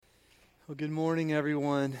Well, good morning,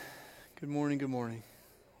 everyone. Good morning, good morning.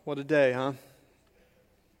 What a day, huh?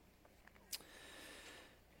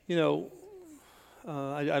 You know,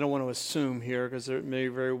 I don't want to assume here because there may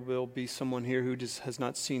very well be someone here who just has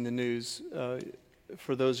not seen the news.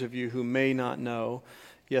 For those of you who may not know,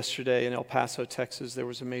 yesterday in El Paso, Texas, there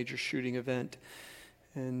was a major shooting event.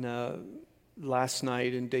 And last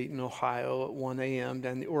night in Dayton, Ohio at 1 a.m.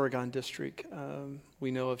 down in the Oregon District,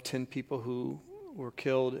 we know of 10 people who were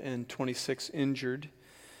killed and 26 injured.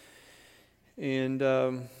 And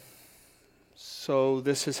so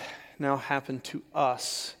this has now happened to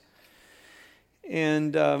us.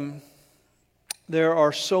 And there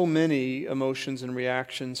are so many emotions and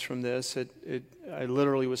reactions from this. I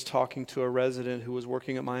literally was talking to a resident who was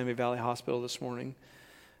working at Miami Valley Hospital this morning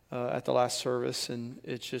at the last service, and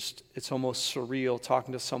it's almost surreal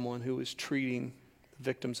talking to someone who is treating the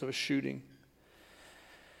victims of a shooting.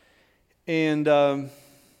 And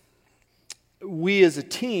we as a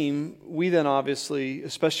team, we then obviously,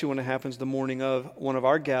 especially when it happens the morning of one of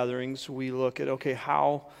our gatherings, we look at, okay,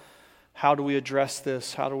 how do we address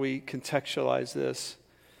this? How do we contextualize this?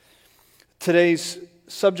 Today's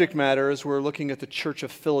subject matter, as we're looking at the Church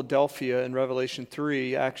of Philadelphia in Revelation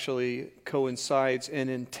 3, actually coincides in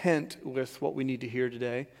intent with what we need to hear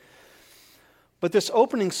today. But this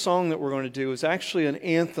opening song that we're going to do is actually an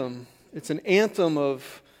anthem. It's an anthem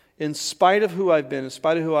of, in spite of who I've been, in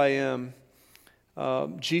spite of who I am,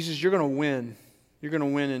 Jesus, you're going to win. You're going to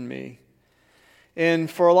win in me.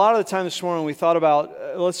 And for a lot of the time this morning, we thought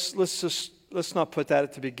about, let's not put that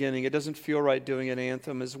at the beginning. It doesn't feel right doing an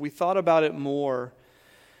anthem. As we thought about it more,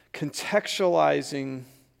 contextualizing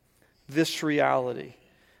this reality.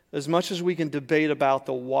 As much as we can debate about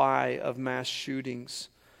the why of mass shootings,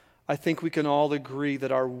 I think we can all agree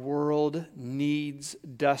that our world needs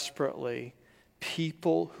desperately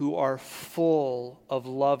people who are full of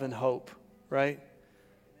love and hope, right?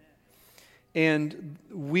 And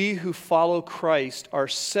we who follow Christ are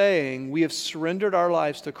saying we have surrendered our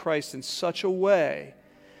lives to Christ in such a way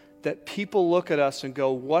that people look at us and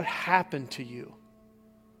go, what happened to you?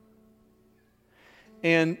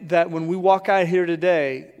 And that when we walk out here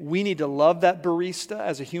today, we need to love that barista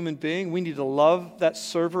as a human being. We need to love that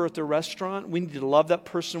server at the restaurant. We need to love that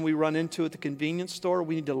person we run into at the convenience store.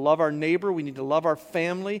 We need to love our neighbor. We need to love our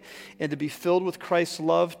family. And to be filled with Christ's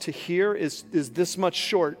love to here is this much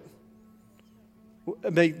short.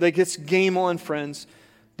 Like it's game on, friends.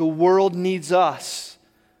 The world needs us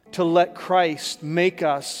to let Christ make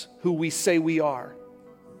us who we say we are.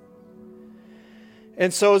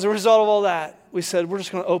 And so as a result of all that, we said, we're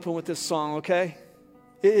just going to open with this song, okay?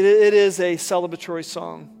 It is a celebratory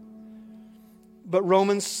song. But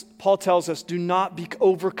Paul tells us, do not be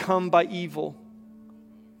overcome by evil,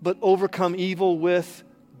 but overcome evil with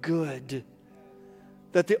good.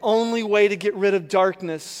 That the only way to get rid of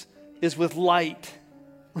darkness is with light,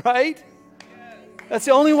 right? That's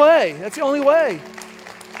the only way. That's the only way.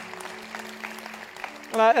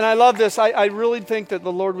 And I love this. I really think that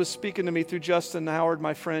the Lord was speaking to me through Justin Howard,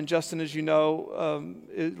 my friend. Justin, as you know,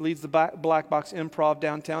 leads the Black Box Improv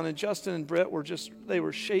downtown. And Justin and Britt they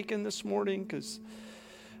were shaken this morning because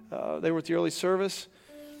they were at the early service.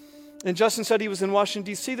 And Justin said he was in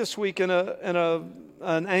Washington, D.C. this week, and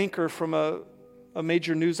an anchor from a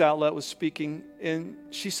major news outlet was speaking. And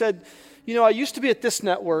she said, I used to be at this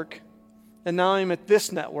network, and now I'm at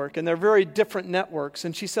this network, and they're very different networks.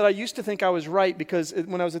 And she said, I used to think I was right because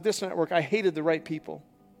when I was at this network, I hated the right people.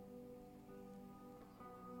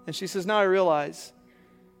 And she says, now I realize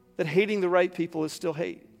that hating the right people is still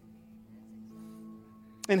hate.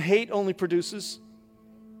 And hate only produces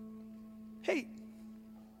hate.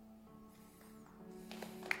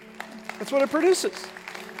 That's what it produces.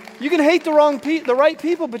 You can hate the right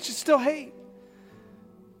people, but you still hate.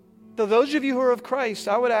 So those of you who are of Christ,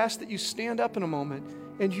 I would ask that you stand up in a moment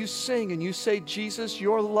and you sing and you say, Jesus,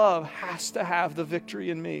 your love has to have the victory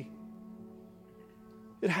in me.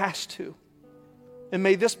 It has to. And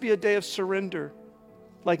may this be a day of surrender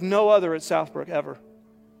like no other at Southbrook ever.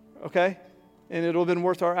 Okay? And it'll have been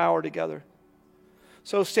worth our hour together.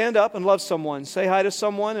 So stand up and love someone. Say hi to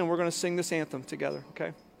someone, and we're going to sing this anthem together.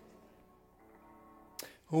 Okay?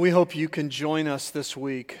 We hope you can join us this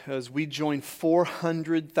week as we join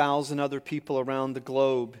 400,000 other people around the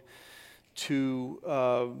globe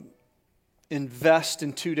to invest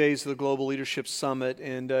in 2 days of the Global Leadership Summit.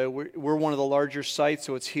 And we're one of the larger sites,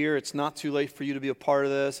 so it's here. It's not too late for you to be a part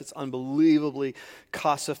of this. It's an unbelievably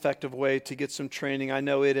cost-effective way to get some training. I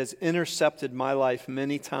know it has intercepted my life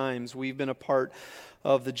many times. We've been a part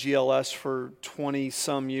of the GLS for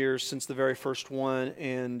 20-some years since the very first one,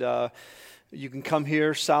 and You can come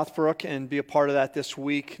here, Southbrook, and be a part of that this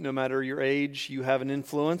week. No matter your age, you have an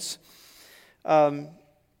influence. Last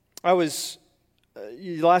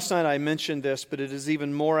night I mentioned this, but it is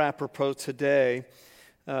even more apropos today.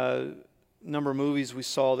 Number of movies we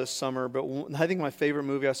saw this summer, but I think my favorite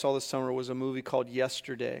movie I saw this summer was a movie called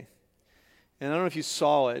Yesterday. And I don't know if you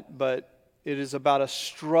saw it, but it is about a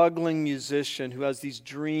struggling musician who has these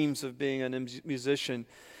dreams of being a musician,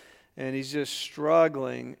 and he's just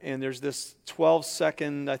struggling. And there's this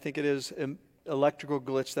 12-second, I think it is, electrical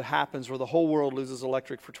glitch that happens where the whole world loses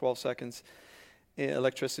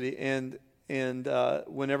electricity, and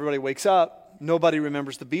when everybody wakes up, nobody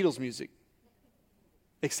remembers the Beatles music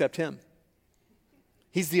except him.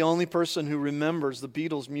 He's the only person who remembers the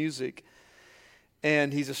Beatles music,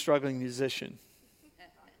 and he's a struggling musician.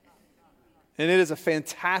 And it is a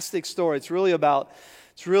fantastic story. It's really about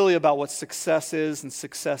what success is and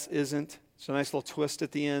success isn't. It's a nice little twist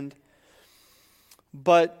at the end.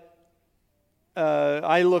 But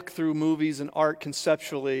I look through movies and art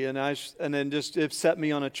conceptually, and then just it set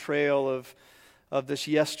me on a trail of this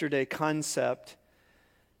yesterday concept.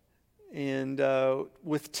 And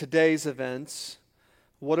with today's events,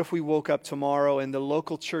 what if we woke up tomorrow and the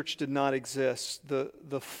local church did not exist?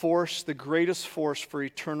 The greatest force for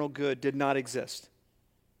eternal good did not exist.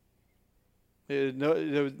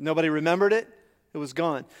 Nobody remembered it. It was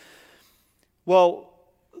gone. Well,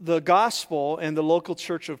 the gospel and the local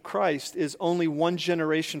church of Christ is only one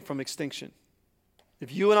generation from extinction.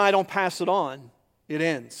 If you and I don't pass it on, it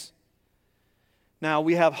ends. Now,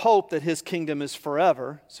 we have hope that his kingdom is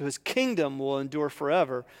forever, so his kingdom will endure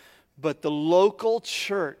forever. But the local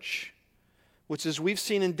church, which as we've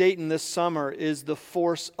seen in Dayton this summer, is the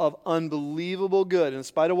force of unbelievable good. In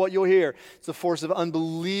spite of what you'll hear, it's the force of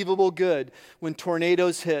unbelievable good when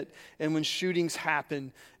tornadoes hit and when shootings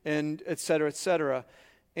happen and et cetera, et cetera.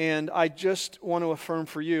 And I just want to affirm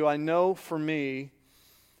for you, I know for me,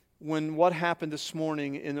 when what happened this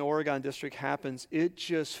morning in the Oregon district happens, it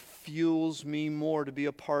just fuels me more to be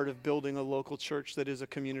a part of building a local church that is a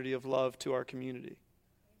community of love to our community.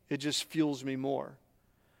 It just fuels me more.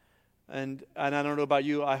 And I don't know about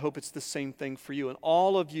you, I hope it's the same thing for you. And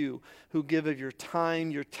all of you who give of your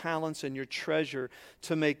time, your talents, and your treasure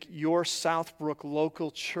to make your Southbrook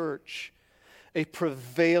local church a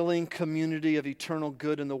prevailing community of eternal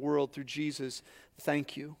good in the world through Jesus,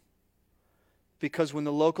 thank you. Because when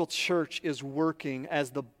the local church is working as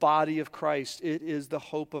the body of Christ, it is the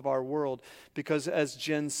hope of our world. Because as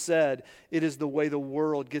Jen said, it is the way the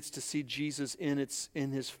world gets to see Jesus in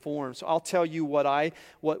his form. So I'll tell you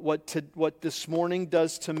what this morning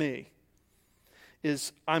does to me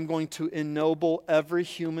is I'm going to ennoble every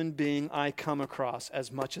human being I come across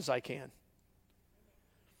as much as I can.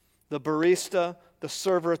 The barista, the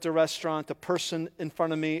server at the restaurant, the person in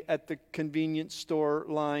front of me at the convenience store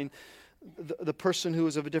line, the person who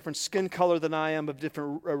is of a different skin color than I am, of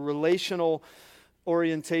different relational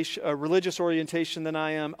orientation, religious orientation than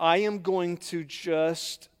I am going to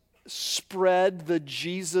just spread the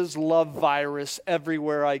Jesus love virus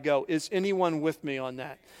everywhere I go. Is anyone with me on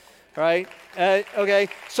that? Right? Okay,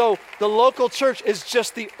 so the local church is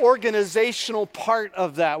just the organizational part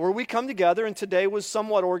of that, where we come together, and today was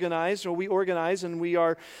somewhat organized, or we organize, and we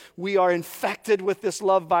are infected with this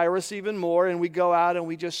love virus even more, and we go out and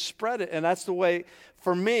we just spread it. And that's the way,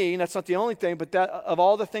 for me, and that's not the only thing, but that of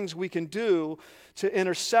all the things we can do to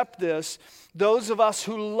intercept this, those of us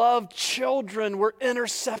who love children, we're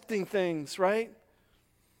intercepting things, right?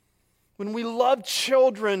 When we love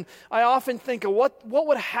children, I often think of what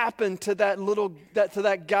would happen to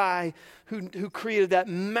that guy who created that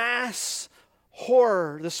mass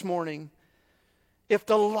horror this morning if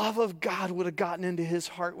the love of God would have gotten into his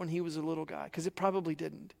heart when he was a little guy, because it probably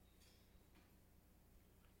didn't.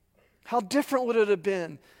 How different would it have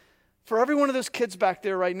been for every one of those kids back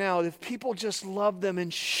there right now if people just loved them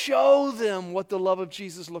and show them what the love of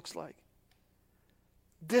Jesus looks like?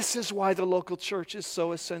 This is why the local church is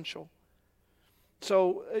so essential.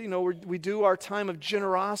 So, we do our time of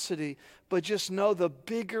generosity, but just know the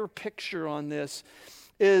bigger picture on this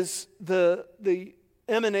is the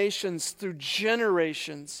emanations through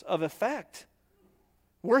generations of effect.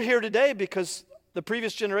 We're here today because the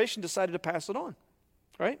previous generation decided to pass it on,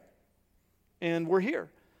 right? And we're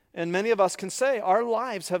here. And many of us can say our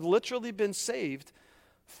lives have literally been saved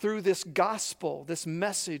through this gospel, this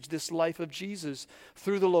message, this life of Jesus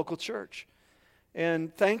through the local church.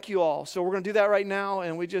 And thank you all. So we're going to do that right now,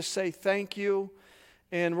 and we just say thank you.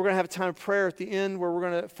 And we're going to have a time of prayer at the end where we're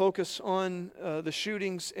going to focus on the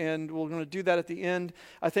shootings, and we're going to do that at the end.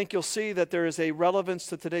 I think you'll see that there is a relevance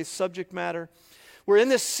to today's subject matter. We're in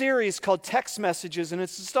this series called Text Messages, and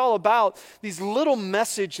it's just all about these little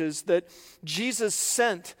messages that Jesus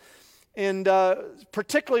sent. And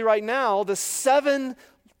particularly right now, the 7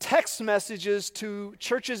 text messages to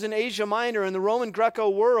churches in Asia Minor and the Roman Greco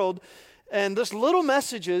world, and those little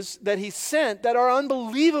messages that he sent that are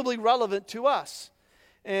unbelievably relevant to us.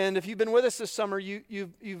 And if you've been with us this summer,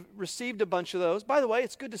 you've received a bunch of those. By the way,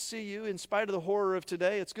 it's good to see you in spite of the horror of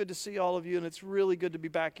today. It's good to see all of you, and it's really good to be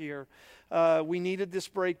back here. We needed this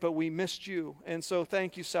break, but we missed you. And so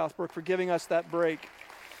thank you, Southbrook, for giving us that break.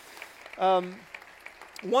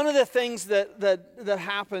 One of the things that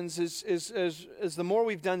happens is the more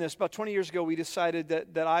we've done this, about 20 years ago, we decided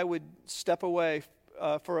that I would step away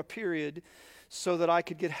for a period so that I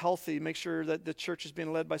could get healthy, make sure that the church is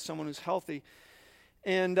being led by someone who's healthy.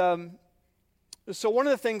 And so one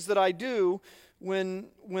of the things that I do when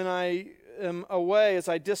I am away is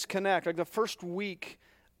I disconnect. Like the first week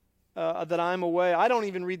that I'm away, I don't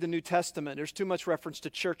even read the New Testament. There's too much reference to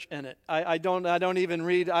church in it. I don't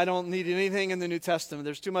need anything in the New Testament.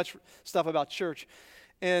 There's too much stuff about church.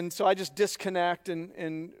 And so I just disconnect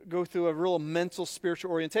and go through a real mental, spiritual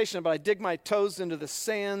orientation. But I dig my toes into the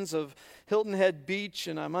sands of Hilton Head Beach,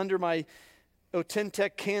 and I'm under my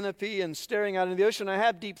Otentec canopy and staring out into the ocean. I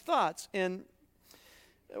have deep thoughts. And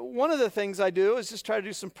one of the things I do is just try to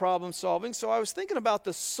do some problem solving. So I was thinking about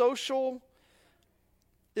the social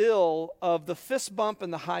ill of the fist bump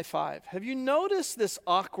and the high five. Have you noticed this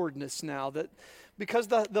awkwardness now that because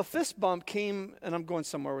the fist bump came, and I'm going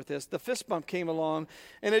somewhere with this, the fist bump came along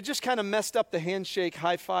and it just kind of messed up the handshake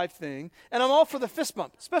high five thing. And I'm all for the fist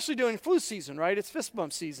bump, especially during flu season, right? It's fist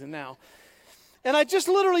bump season now. And I just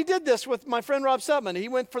literally did this with my friend Rob Subman. He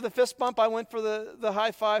went for the fist bump, I went for the high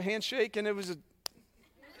five handshake, and it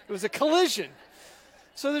was a collision.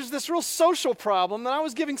 So there's this real social problem that I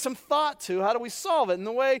was giving some thought to. How do we solve it? And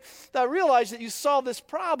the way that I realized that you solve this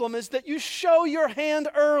problem is that you show your hand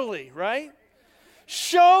early, right?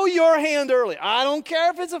 Show your hand early. I don't care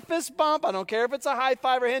if it's a fist bump. I don't care if it's a high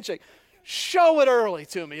five or handshake. Show it early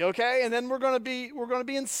to me, okay? And then we're going to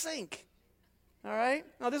be in sync. All right?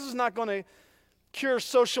 Now this is not going to cure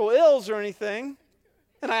social ills or anything.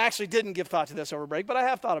 And I actually didn't give thought to this over break, but I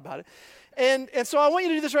have thought about it. And so I want you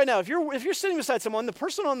to do this right now. If you're sitting beside someone, the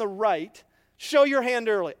person on the right, show your hand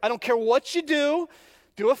early. I don't care what you do.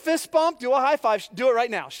 Do a fist bump, do a high five. Do it right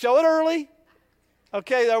now. Show it early.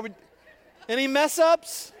 Okay, any mess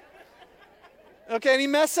ups? Okay, any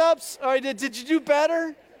mess ups? All right, did you do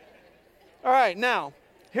better? All right, now,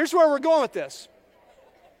 here's where we're going with this.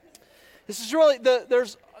 This is really,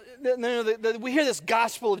 we hear this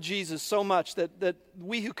gospel of Jesus so much that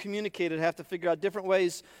we who communicate it have to figure out different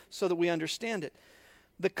ways so that we understand it.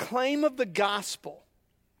 The claim of the gospel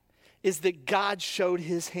is that God showed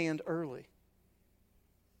his hand early.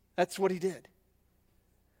 That's what he did.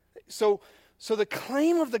 So the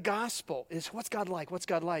claim of the gospel is, what's God like? What's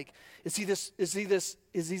God like? Is he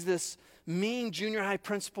this mean junior high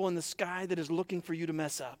principal in the sky that is looking for you to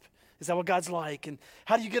mess up? Is that what God's like? And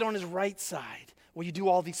how do you get on his right side? Well, you do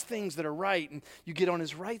all these things that are right, and you get on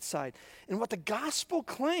his right side. And what the gospel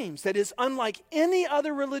claims, that is unlike any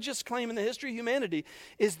other religious claim in the history of humanity,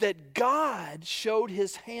 is that God showed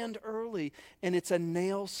his hand early, and it's a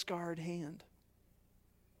nail-scarred hand.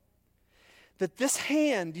 That this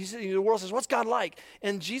hand, the world says, what's God like?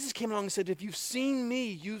 And Jesus came along and said, if you've seen me,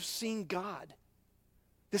 you've seen God.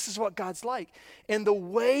 This is what God's like. And the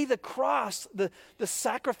way the cross, the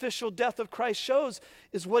sacrificial death of Christ shows,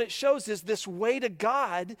 is what it shows is this way to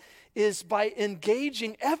God is by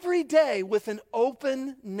engaging every day with an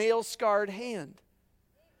open, nail-scarred hand.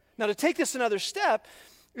 Now, to take this another step,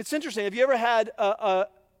 it's interesting. Have you ever had a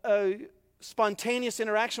spontaneous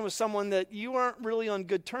interaction with someone that you aren't really on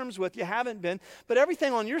good terms with? You haven't been, but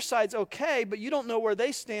everything on your side's okay, but you don't know where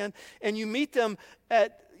they stand, and you meet them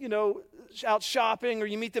at, out shopping, or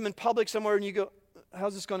you meet them in public somewhere, and you go,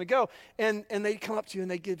 how's this going to go? And they come up to you and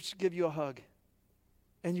they give you a hug.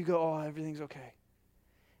 And you go, oh, everything's okay.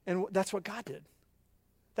 And that's what God did.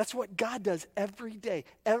 That's what God does every day.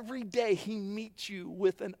 Every day he meets you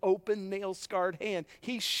with an open, nail-scarred hand.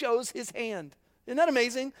 He shows his hand. Isn't that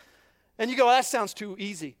amazing? And you go, that sounds too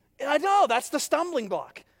easy. And I know, that's the stumbling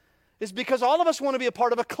block. It's because all of us want to be a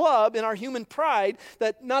part of a club in our human pride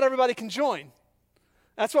that not everybody can join.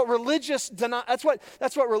 That's what religious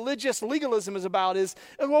legalism is about, is,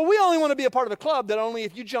 well, we only want to be a part of a club that only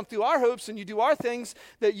if you jump through our hoops and you do our things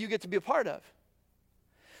that you get to be a part of.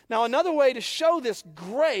 Now, another way to show this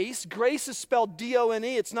grace is spelled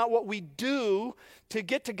D-O-N-E. It's not what we do to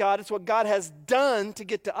get to God. It's what God has done to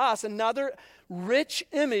get to us. Another rich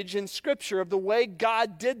image in Scripture of the way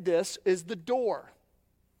God did this is the door.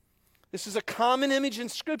 This is a common image in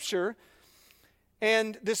Scripture.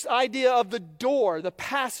 And this idea of the door, the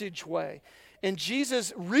passageway. And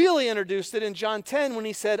Jesus really introduced it in John 10 when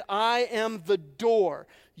he said, I am the door.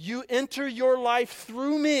 You enter your life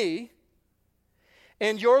through me,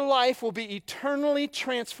 and your life will be eternally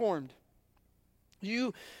transformed.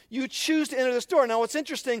 You choose to enter this door. Now, what's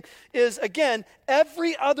interesting is, again,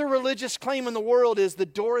 every other religious claim in the world is the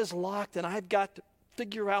door is locked, and I've got to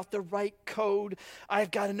figure out the right code.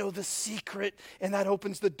 I've got to know the secret, and that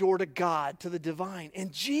opens the door to God, to the divine.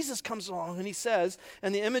 And Jesus comes along and he says,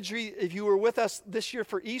 and the imagery, if you were with us this year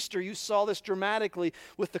for Easter, you saw this dramatically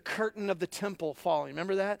with the curtain of the temple falling.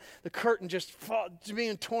 Remember that? The curtain just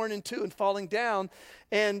being torn in two and falling down.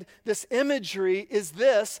 And this imagery is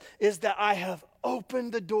that I have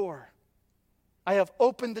opened the door. I have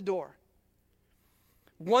opened the door.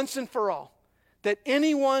 Once and for all. That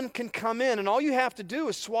anyone can come in, and all you have to do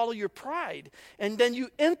is swallow your pride, and then you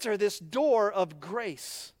enter this door of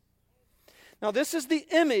grace. Now, this is the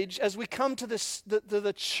image as we come to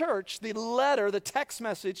the church, the letter, the text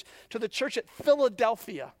message to the church at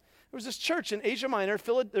Philadelphia. There was this church in Asia Minor.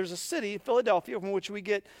 There's a city, Philadelphia, from which we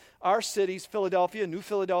get our cities, Philadelphia, New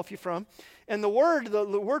Philadelphia from. And the word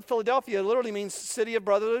Philadelphia literally means city of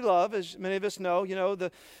brotherly love, as many of us know.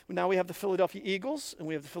 Now we have the Philadelphia Eagles, and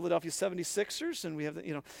we have the Philadelphia 76ers, and we have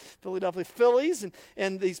the Philadelphia Phillies,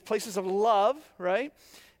 and these places of love, right?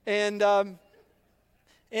 And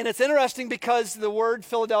it's interesting because the word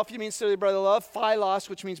Philadelphia means city of brotherly love, Philos,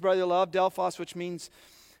 which means brotherly love, Delphos,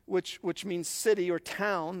 which means city or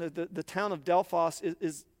town. The town of Delphos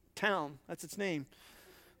is town. That's its name.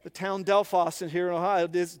 The town Delphos here in Ohio,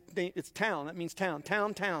 it's town. That means town.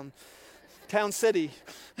 Town city.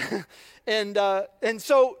 And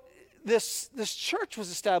so this church was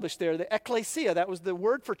established there, the ecclesia. That was the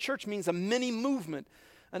word for church, means a mini movement.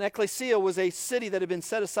 An ecclesia was a city that had been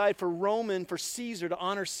set aside for Caesar, to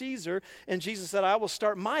honor Caesar. And Jesus said, I will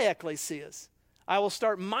start my ecclesias. I will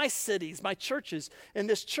start my cities, my churches. And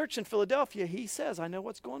this church in Philadelphia, he says, I know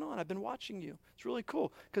what's going on. I've been watching you. It's really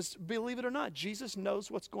cool. Because believe it or not, Jesus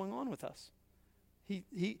knows what's going on with us.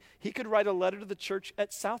 He could write a letter to the church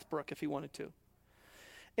at Southbrook if he wanted to.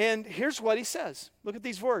 And here's what he says. Look at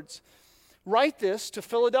these words. Write this to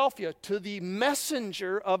Philadelphia, to the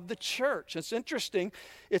messenger of the church. It's interesting.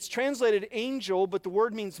 It's translated angel, but the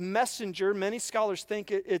word means messenger. Many scholars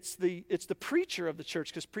think it's the preacher of the church,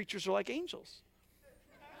 because preachers are like angels.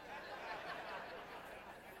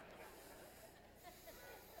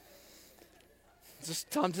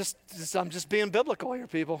 I'm just being biblical here,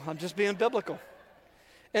 people. I'm just being biblical.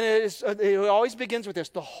 And it always begins with this,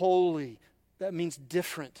 the holy. That means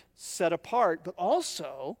different, set apart. But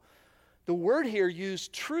also, the word here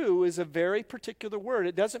used, true, is a very particular word.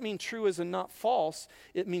 It doesn't mean true as in not false.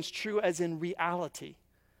 It means true as in reality.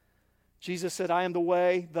 Jesus said, I am the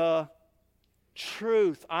way, the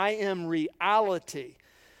truth. I am reality.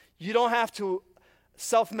 You don't have to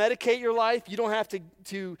self-medicate your life. You don't have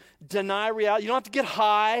to deny reality. You don't have to get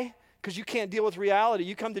high because you can't deal with reality.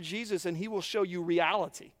 You come to Jesus and he will show you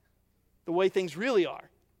reality, the way things really are.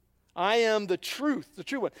 I am the truth, the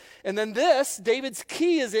true one. And then David's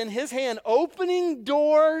key is in his hand, opening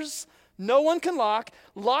doors no one can lock,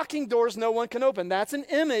 locking doors no one can open. That's an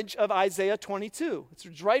image of Isaiah 22.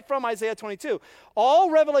 It's right from Isaiah 22.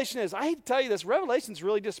 All Revelation is, I hate to tell you this, Revelation is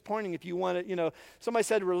really disappointing if you want it, somebody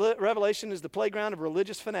said Revelation is the playground of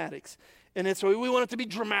religious fanatics. And we want it to be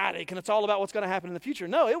dramatic, and it's all about what's going to happen in the future.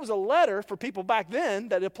 No, it was a letter for people back then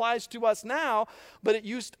that applies to us now, but it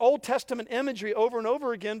used Old Testament imagery over and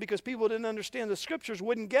over again because people didn't understand the Scriptures,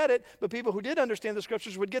 wouldn't get it, but people who did understand the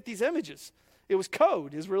Scriptures would get these images. It was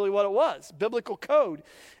code, is really what it was, biblical code,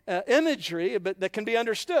 imagery, but that can be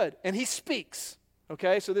understood. And he speaks,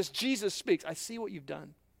 okay? So this Jesus speaks. I see what you've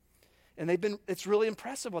done. And it's really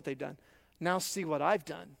impressive what they've done. Now see what I've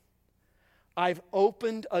done. I've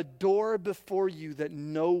opened a door before you that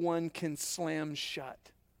no one can slam shut.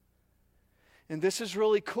 And this is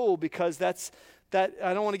really cool because I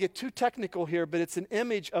don't want to get too technical here, but it's an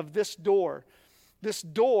image of this door. This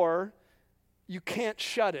door, you can't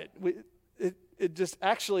shut it. It just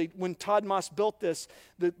actually, when Todd Moss built this,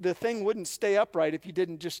 the thing wouldn't stay upright if you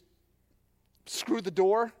didn't just screw the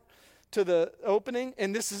door to the opening.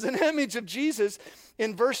 And this is an image of Jesus.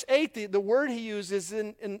 In verse 8, the word he uses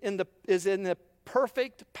is in the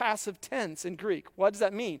perfect passive tense in Greek. What does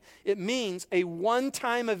that mean? It means a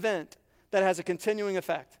one-time event that has a continuing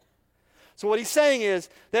effect. So what he's saying is,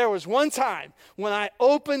 there was one time when I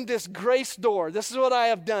opened this grace door. This is what I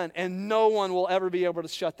have done, and no one will ever be able to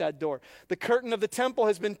shut that door. The curtain of the temple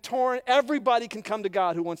has been torn. Everybody can come to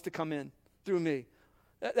God who wants to come in through me.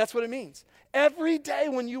 That's what it means. Every day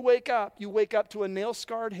when you wake up to a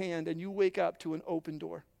nail-scarred hand and you wake up to an open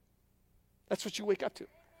door. That's what you wake up to.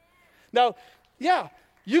 Now, yeah,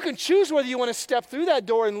 you can choose whether you want to step through that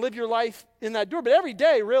door and live your life in that door, but every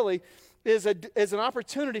day really is an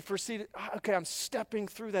opportunity for okay, I'm stepping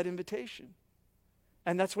through that invitation.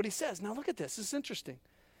 And that's what he says. Now look at this. This is interesting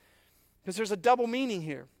because there's a double meaning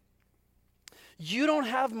here. You don't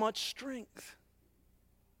have much strength.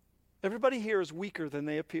 Everybody here is weaker than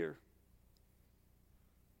they appear.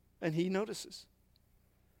 And he notices.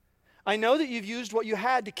 I know that you've used what you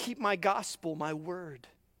had to keep my gospel, my word.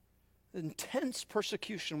 Intense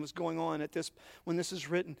persecution was going on when this is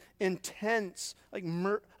written. Intense,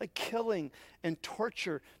 like killing and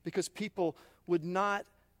torture, because people would not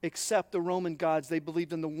accept the Roman gods. They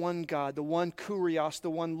believed in the one God, the one Kurios, the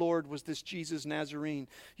one Lord was this Jesus Nazarene.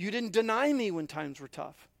 You didn't deny me when times were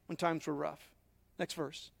tough, when times were rough. Next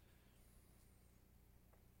verse.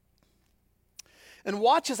 And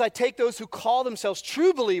watch as I take those who call themselves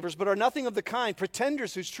true believers but are nothing of the kind,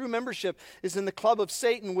 pretenders whose true membership is in the club of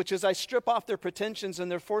Satan, which as I strip off their pretensions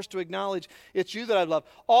and they're forced to acknowledge it's you that I love.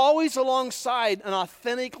 Always alongside an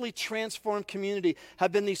authentically transformed community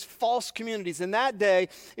have been these false communities. In that day,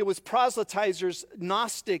 it was proselytizers,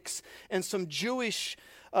 Gnostics, and some Jewish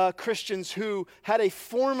Christians who had a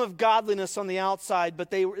form of godliness on the outside,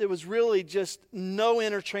 but it was really just no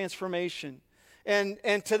inner transformation.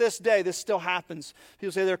 And to this day, this still happens.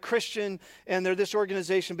 People say they're Christian and they're this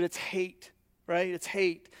organization, but it's hate, right? It's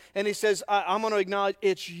hate. And he says, I'm going to acknowledge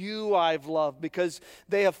it's you I've loved because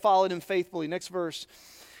they have followed him faithfully. Next verse.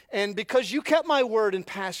 And because you kept my word in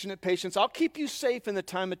passionate patience, I'll keep you safe in the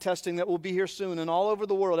time of testing that will be here soon. And all over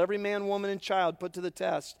the world, every man, woman, and child put to the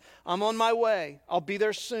test. I'm on my way. I'll be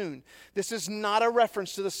there soon. This is not a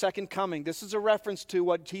reference to the second coming. This is a reference to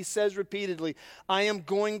what he says repeatedly. I am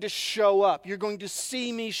going to show up. You're going to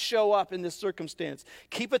see me show up in this circumstance.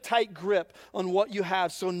 Keep a tight grip on what you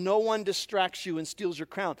have so no one distracts you and steals your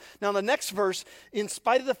crown. Now, the next verse, in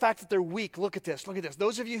spite of the fact that they're weak, look at this. Look at this.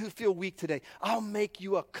 Those of you who feel weak today, I'll make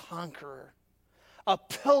you a conqueror, a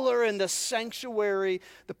pillar in the sanctuary,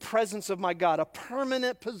 the presence of my God, a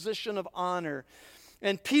permanent position of honor.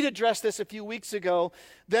 And Pete addressed this a few weeks ago.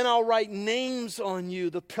 Then I'll write names on you,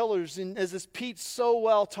 the pillars. And as Pete so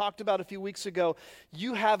well talked about a few weeks ago,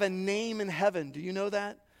 you have a name in heaven. Do you know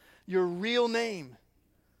that? Your real name.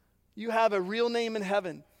 You have a real name in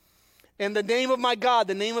heaven. And the name of my God,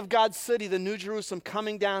 the name of God's city, the New Jerusalem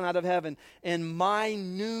coming down out of heaven, and my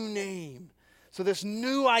new name. So this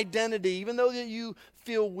new identity, even though that you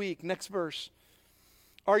feel weak. Next verse.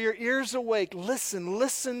 Are your ears awake?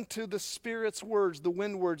 Listen to the Spirit's words, the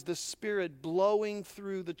wind words, the Spirit blowing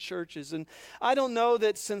through the churches. And I don't know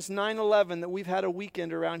that since 9/11 that we've had a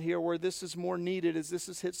weekend around here where this is more needed as this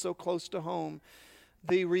has hit so close to home.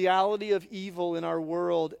 The reality of evil in our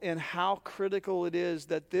world and how critical it is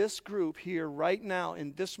that this group here right now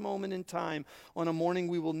in this moment in time on a morning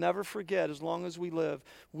we will never forget as long as we live,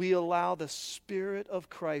 we allow the Spirit of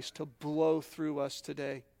Christ to blow through us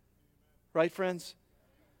today. Right, friends?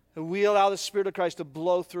 We allow the Spirit of Christ to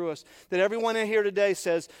blow through us. That everyone in here today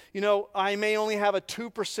says, you know, I may only have a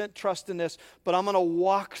 2% trust in this, but I'm going to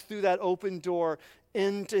walk through that open door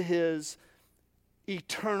into His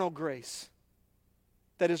eternal grace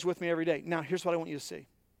that is with me every day. Now, here's what I want you to see.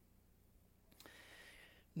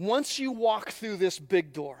 Once you walk through this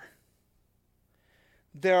big door,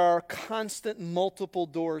 there are constant multiple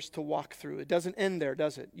doors to walk through. It doesn't end there,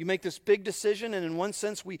 does it? You make this big decision, and in one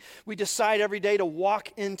sense, we decide every day to walk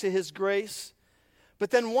into His grace.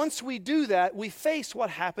 But then once we do that, we face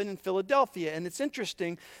what happened in Philadelphia. And it's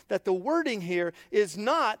interesting that the wording here is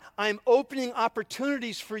not, I'm opening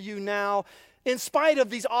opportunities for you now, in spite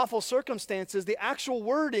of these awful circumstances. The actual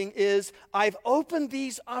wording is, I've opened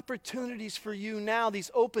these opportunities for you now,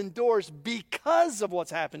 these open doors, because of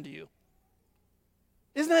what's happened to you.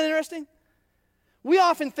 Isn't that interesting? We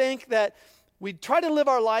often think that we try to live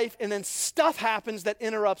our life and then stuff happens that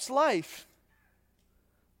interrupts life.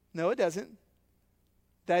 No, it doesn't.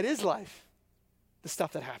 That is life, the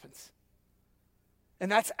stuff that happens.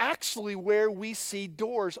 And that's actually where we see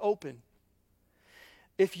doors open.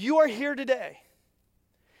 If you are here today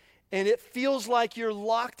and it feels like you're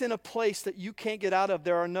locked in a place that you can't get out of,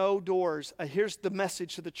 there are no doors. Here's the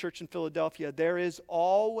message to the church in Philadelphia. There is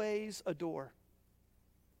always a door.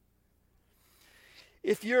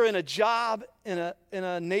 If you're in a job, in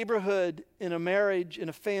a neighborhood, in a marriage, in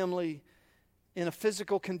a family, in a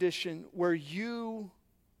physical condition where you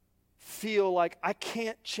feel like I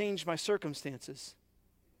can't change my circumstances,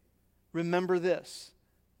 remember this.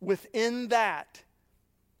 Within that,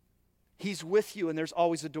 He's with you and there's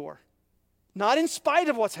always a door. Not in spite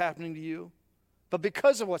of what's happening to you, but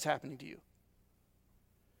because of what's happening to you.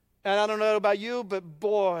 And I don't know about you, but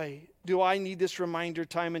boy, do I need this reminder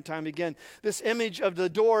time and time again. This image of the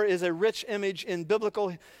door is a rich image in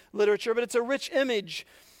biblical literature, but it's a rich image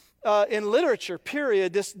in literature,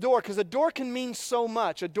 period, this door, because a door can mean so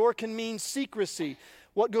much. A door can mean secrecy,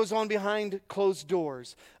 what goes on behind closed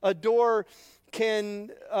doors. A door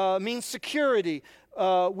can mean security.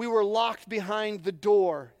 We were locked behind the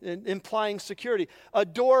door, implying security. A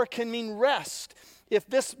door can mean rest. If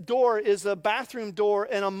this door is a bathroom door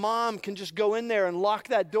and a mom can just go in there and lock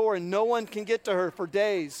that door and no one can get to her for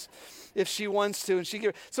days if she wants to.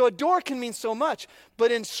 So a door can mean so much.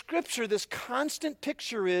 But in Scripture, this constant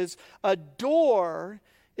picture is a door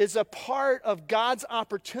is a part of God's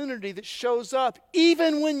opportunity that shows up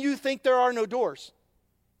even when you think there are no doors.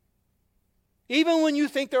 Even when you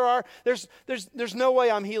think there's no way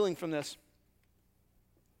I'm healing from this.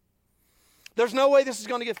 There's no way this is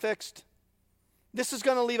going to get fixed. This is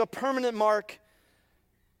going to leave a permanent mark.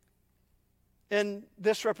 And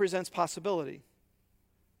this represents possibility.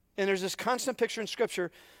 And there's this constant picture in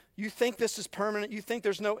Scripture. You think this is permanent. You think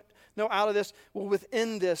there's no out of this. Well,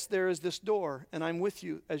 within this, there is this door. And I'm with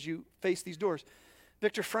you as you face these doors.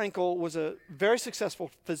 Viktor Frankl was a very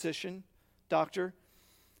successful physician, doctor.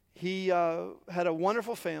 He had a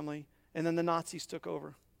wonderful family. And then the Nazis took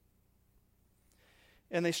over.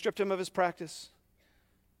 And they stripped him of his practice.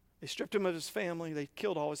 They stripped him of his family. They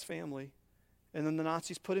killed all his family. And then the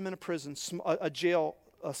Nazis put him in a prison, a jail,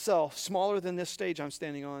 a cell smaller than this stage I'm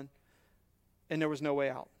standing on. And there was no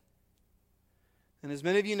way out. And as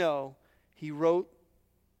many of you know, he wrote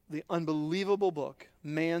the unbelievable book,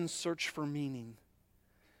 Man's Search for Meaning,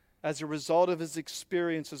 as a result of his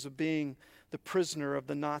experiences of being the prisoner of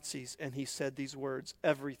the Nazis. And he said these words,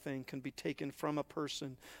 everything can be taken from a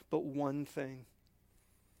person, but one thing.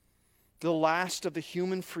 The last of the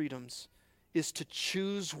human freedoms is to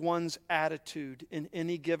choose one's attitude in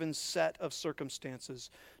any given set of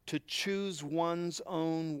circumstances, to choose one's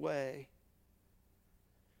own way.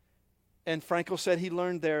 And Frankl said he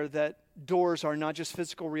learned there that doors are not just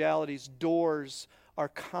physical realities. Doors are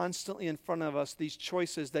constantly in front of us, these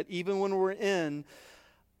choices that even when we're in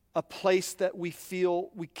a place that we feel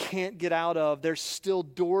we can't get out of, there's still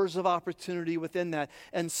doors of opportunity within that.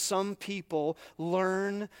 And some people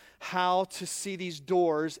learn how to see these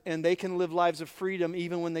doors, and they can live lives of freedom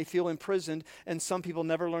even when they feel imprisoned. And some people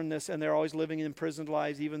never learn this, and they're always living imprisoned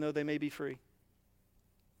lives even though they may be free.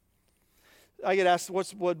 I get asked,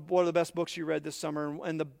 what are the best books you read this summer?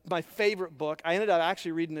 And my favorite book, I ended up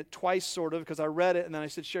actually reading it twice, sort of, because I read it, and then I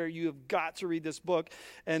said, Sherry, you have got to read this book.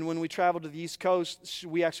 And when we traveled to the East Coast,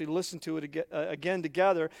 we actually listened to it again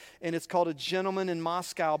together, and it's called A Gentleman in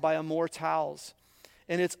Moscow by Amor Towles.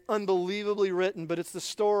 And it's unbelievably written, but it's the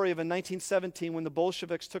story of in 1917 when the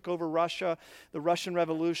Bolsheviks took over Russia, the Russian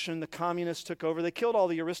Revolution, the communists took over. They killed all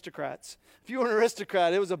the aristocrats. If you were an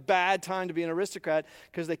aristocrat, it was a bad time to be an aristocrat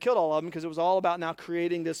because they killed all of them because it was all about now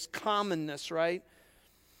creating this commonness, right?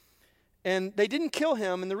 And they didn't kill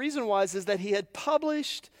him, and the reason is that he had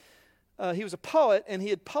published, he was a poet, and he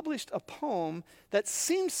had published a poem that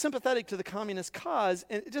seemed sympathetic to the communist cause,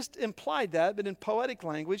 and it just implied that, but in poetic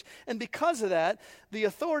language. And because of that, the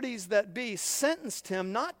authorities that be sentenced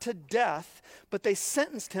him not to death, but they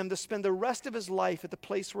sentenced him to spend the rest of his life at the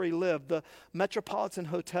place where he lived, the Metropolitan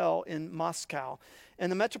Hotel in Moscow.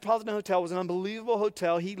 And the Metropolitan Hotel was an unbelievable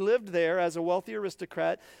hotel. He lived there as a wealthy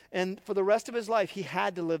aristocrat, and for the rest of his life, he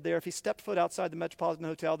had to live there. If he stepped foot outside the Metropolitan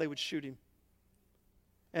Hotel, they would shoot him.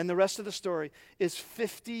 And the rest of the story is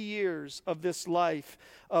 50 years of this life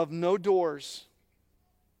of no doors,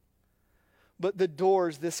 but the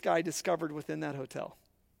doors this guy discovered within that hotel.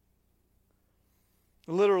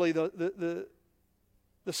 Literally, the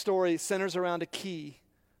story centers around a key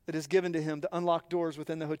that is given to him to unlock doors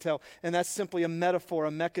within the hotel. And that's simply a metaphor,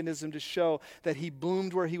 a mechanism to show that he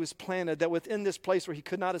bloomed where he was planted, that within this place where he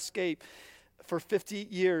could not escape for 50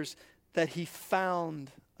 years, that he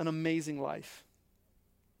found an amazing life.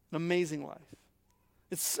 An amazing life.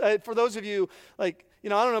 It's for those of you, I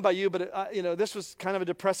don't know about you, but this was kind of a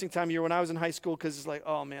depressing time of year when I was in high school because it's like,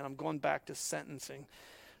 oh man, I'm going back to sentencing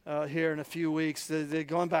here in a few weeks. They're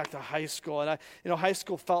going back to high school, and high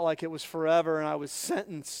school felt like it was forever, and I was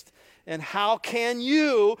sentenced. And how can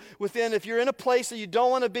you, if you're in a place that you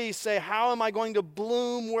don't want to be, say, how am I going to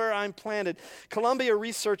bloom where I'm planted? Columbia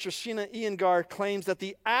researcher Sheena Iyengar claims that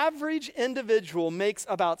the average individual makes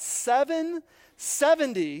about 70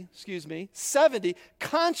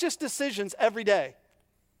 conscious decisions every day.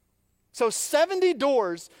 So 70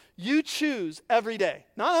 doors you choose every day.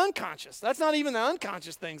 Not unconscious. That's not even the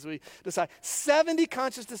unconscious things we decide. 70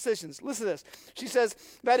 conscious decisions. Listen to this. She says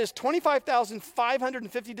that is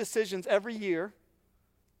 25,550 decisions every year,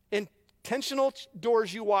 intentional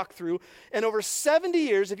doors you walk through. And over 70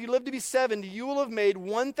 years, if you live to be 70, you will have made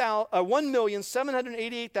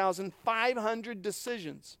 1,788,500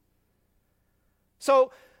 decisions.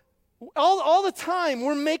 So all the time,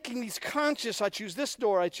 we're making these conscious, I choose this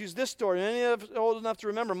door, I choose this door. And any of us old enough to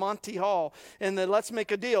remember Monty Hall and the Let's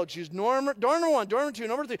Make a Deal. Choose door number 1, door number 2,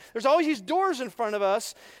 number 3. There's always these doors in front of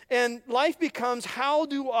us, and life becomes, how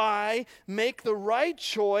do I make the right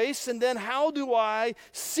choice? And then how do I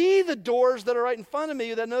see the doors that are right in front of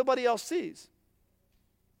me that nobody else sees?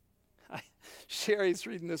 Sherry's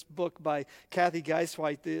reading this book by Kathy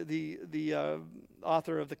Geisweit, the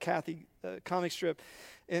author of the Kathy comic strip.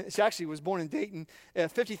 And she actually was born in Dayton,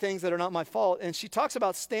 50 Things That Are Not My Fault. And she talks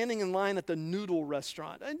about standing in line at the noodle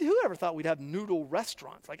restaurant. And who ever thought we'd have noodle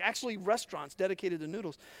restaurants, like actually restaurants dedicated to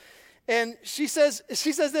noodles? And she says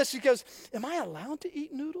this, she goes, am I allowed to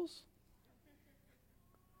eat noodles?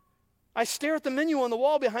 I stare at the menu on the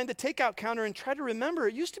wall behind the takeout counter and try to remember.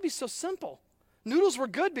 It used to be so simple. Noodles were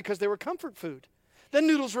good because they were comfort food. Then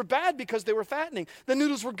noodles were bad because they were fattening. Then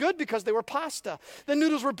noodles were good because they were pasta. Then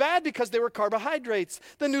noodles were bad because they were carbohydrates.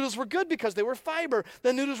 Then noodles were good because they were fiber.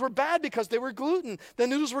 Then noodles were bad because they were gluten. Then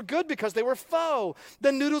noodles were good because they were faux.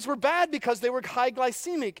 Then noodles were bad because they were high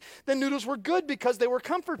glycemic. Then noodles were good because they were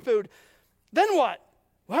comfort food. Then what?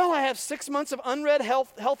 Well, I have 6 months of unread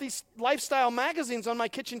healthy lifestyle magazines on my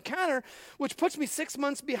kitchen counter, which puts me 6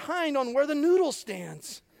 months behind on where the noodle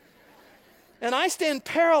stands. And I stand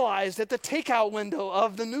paralyzed at the takeout window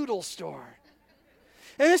of the noodle store.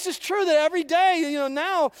 And this is true that every day,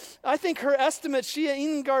 now I think her estimate, Shia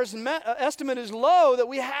Ingar's estimate is low, that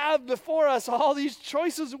we have before us all these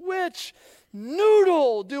choices. Which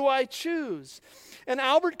noodle do I choose? And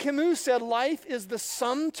Albert Camus said, life is the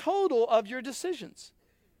sum total of your decisions.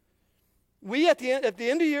 We, at the end of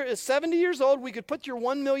the year, at 70 years old, we could put your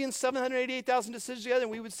 1,788,000 decisions together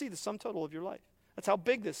and we would see the sum total of your life. That's how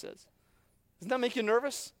big this is. Doesn't that make you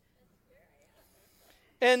nervous?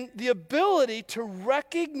 And the ability to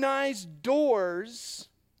recognize doors,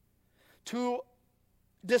 to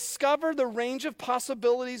discover the range of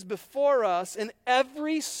possibilities before us in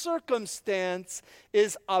every circumstance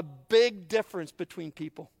is a big difference between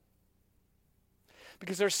people.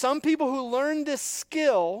 Because there are some people who learn this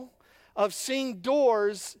skill of seeing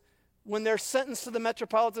doors when they're sentenced to the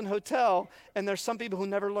Metropolitan Hotel, and there's some people who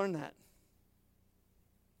never learn that.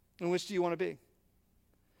 And which do you want to be?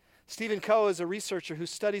 Stephen Coe is a researcher who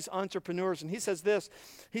studies entrepreneurs, and he says this.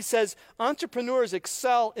 He says, entrepreneurs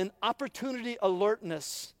excel in opportunity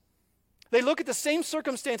alertness. They look at the same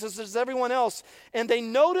circumstances as everyone else, and they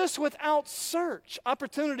notice without search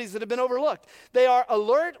opportunities that have been overlooked. They are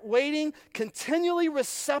alert, waiting, continually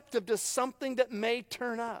receptive to something that may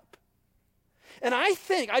turn up. And I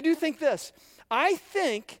do think this. I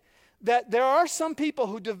think that there are some people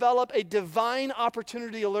who develop a divine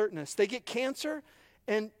opportunity alertness. They get cancer,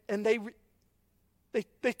 and they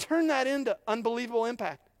turn that into unbelievable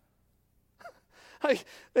impact.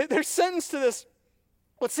 They're sentenced to this,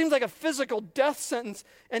 what seems like a physical death sentence,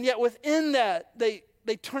 and yet within that, they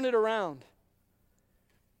turn it around.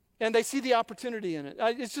 And they see the opportunity in it.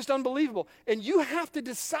 It's just unbelievable. And you have to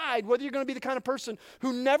decide whether you're going to be the kind of person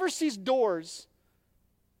who never sees doors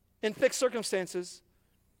in fixed circumstances,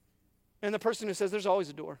 and the person who says there's always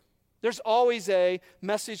a door. There's always a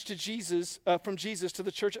message to Jesus, from Jesus to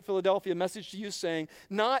the church at Philadelphia, a message to you saying,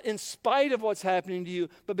 not in spite of what's happening to you,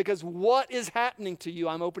 but because what is happening to you,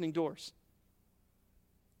 I'm opening doors.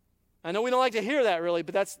 I know we don't like to hear that really,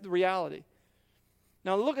 but that's the reality.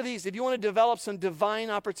 Now look at these. If you want to develop some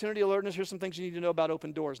divine opportunity alertness, here's some things you need to know about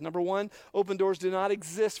open doors. Number one, open doors do not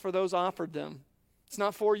exist for those offered them. It's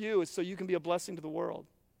not for you. It's so you can be a blessing to the world.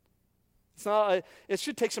 It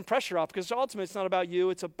should take some pressure off, because ultimately it's not about you.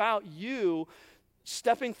 It's about you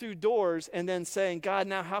stepping through doors and then saying, God,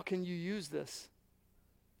 now how can you use this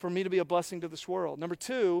for me to be a blessing to this world? Number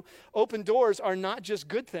two, open doors are not just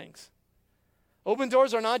good things. Open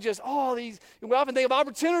doors are not just, we often think of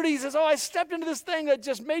opportunities as, I stepped into this thing that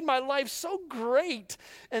just made my life so great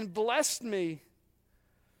and blessed me.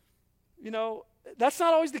 That's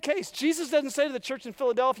not always the case. Jesus doesn't say to the church in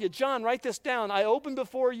Philadelphia, John, write this down. I open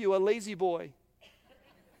before you a lazy boy.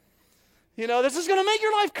 This is going to make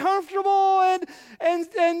your life comfortable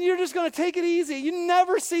and you're just going to take it easy. You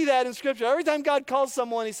never see that in Scripture. Every time God calls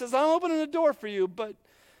someone, he says, I'm opening a door for you. But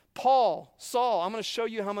Saul, I'm going to show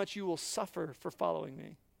you how much you will suffer for following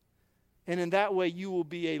me. And in that way, you will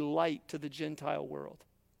be a light to the Gentile world.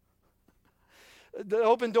 The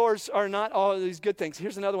open doors are not all these good things.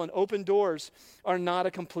 Here's another one. Open doors are not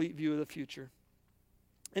a complete view of the future.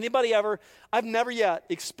 Anybody ever, I've never yet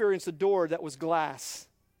experienced a door that was glass,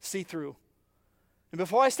 see-through. And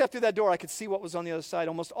before I stepped through that door, I could see what was on the other side.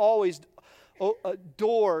 Almost always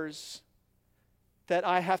doors that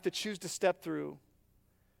I have to choose to step through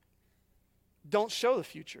don't show the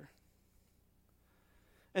future.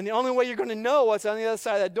 And the only way you're going to know what's on the other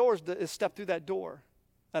side of that door is step through that door,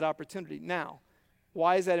 that opportunity. Now,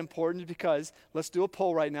 why is that important? Because let's do a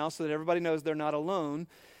poll right now so that everybody knows they're not alone.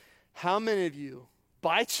 How many of you,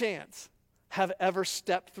 by chance, have ever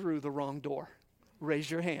stepped through the wrong door? Raise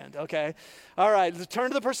your hand, okay? All right,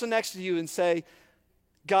 turn to the person next to you and say,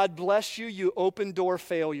 God bless you, you open door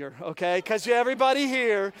failure, okay? Because everybody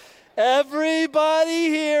here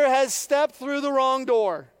has stepped through the wrong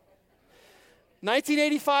door.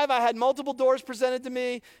 1985, I had multiple doors presented to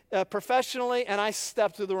me professionally, and I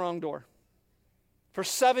stepped through the wrong door. For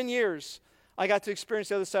 7 years, I got to experience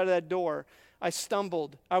the other side of that door. I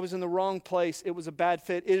stumbled. I was in the wrong place. It was a bad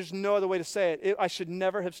fit. There's no other way to say it. I should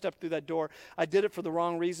never have stepped through that door. I did it for the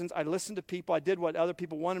wrong reasons. I listened to people. I did what other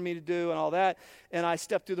people wanted me to do and all that, and I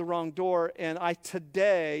stepped through the wrong door, and I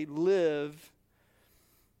today live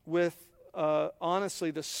with,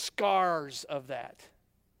 honestly, the scars of that.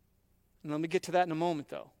 And let me get to that in a moment,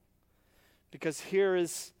 though, because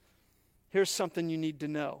here's something you need to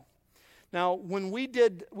know. Now, when we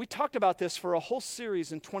talked about this for a whole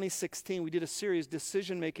series in 2016. We did a series,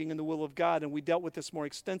 Decision Making in the Will of God, and we dealt with this more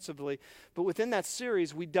extensively. But within that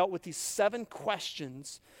series, we dealt with these 7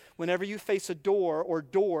 questions whenever you face a door or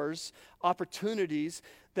doors, opportunities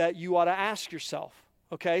that you ought to ask yourself.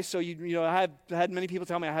 Okay, so I have had many people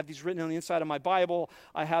tell me I have these written on the inside of my Bible,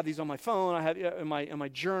 I have these on my phone, I have in my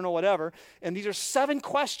journal, whatever. And these are 7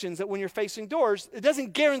 questions that when you're facing doors, it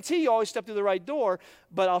doesn't guarantee you always step through the right door,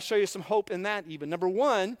 but I'll show you some hope in that even. Number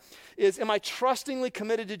 1 is, am I trustingly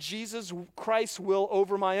committed to Jesus Christ's will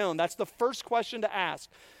over my own? That's the first question to ask.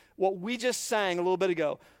 What we just sang a little bit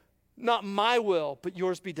ago, not my will, but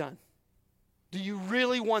yours be done. Do you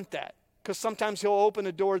really want that? Because sometimes he'll open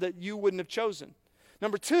a door that you wouldn't have chosen.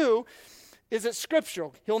 Number 2, is it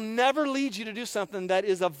scriptural? He'll never lead you to do something that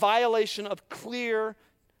is a violation of clear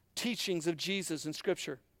teachings of Jesus in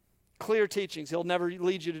Scripture. Clear teachings. He'll never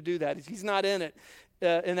lead you to do that. He's not in it,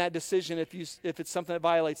 in that decision if it's something that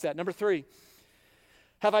violates that. Number 3,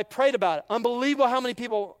 have I prayed about it? Unbelievable how many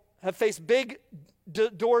people have faced big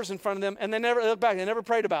doors in front of them and they never look back. They never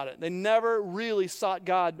prayed about it. They never really sought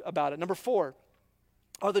God about it. Number 4,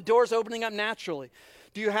 are the doors opening up naturally?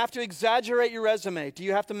 Do you have to exaggerate your resume? Do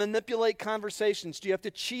you have to manipulate conversations? Do you have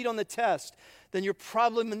to cheat on the test? Then you're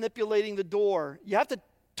probably manipulating the door. You have to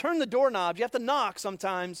turn the doorknob. You have to knock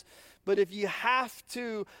sometimes. But if you have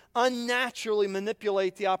to unnaturally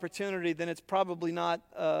manipulate the opportunity, then it's probably not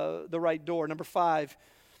the right door. Number 5,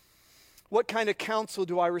 what kind of counsel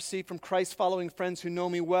do I receive from Christ-following friends who know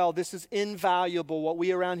me well? This is invaluable. What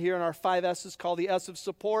we around here in our 5 S's call the S of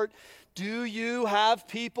support. Do you have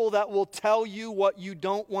people that will tell you what you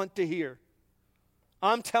don't want to hear?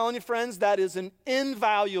 I'm telling you, friends, that is an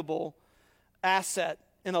invaluable asset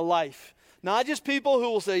in a life. Not just people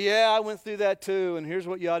who will say, yeah, I went through that too, and here's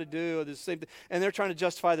what you ought to do, or the same thing, and they're trying to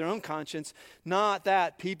justify their own conscience. Not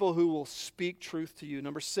that. People who will speak truth to you.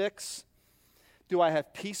 Number 6, do I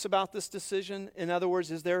have peace about this decision? In other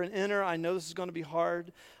words, is there an inner, I know this is going to be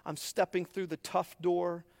hard, I'm stepping through the tough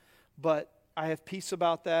door, but I have peace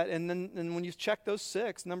about that. And then when you check those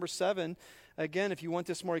 6, number 7, again, if you want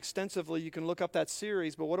this more extensively, you can look up that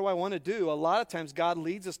series. But what do I want to do? A lot of times God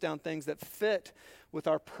leads us down things that fit with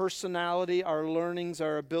our personality, our learnings,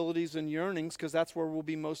 our abilities and yearnings, because that's where we'll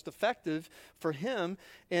be most effective for him.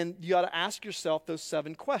 And you ought to ask yourself those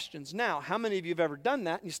 7 questions. Now, how many of you have ever done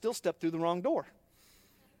that and you still step through the wrong door?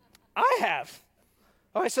 I have.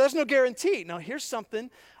 All right, so there's no guarantee. Now, here's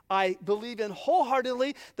something I believe in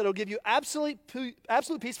wholeheartedly that will give you absolute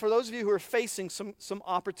peace for those of you who are facing some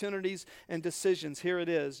opportunities and decisions. Here it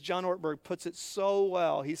is. John Ortberg puts it so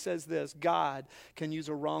well. He says this: God can use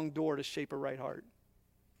a wrong door to shape a right heart.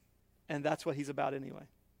 And that's what he's about anyway.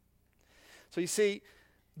 So you see,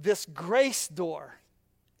 this grace door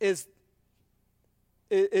it's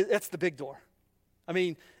the big door. I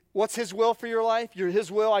mean, what's his will for your life?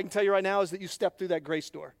 His will, I can tell you right now, is that you step through that grace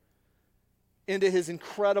door into his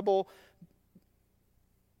incredible,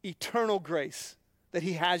 eternal grace that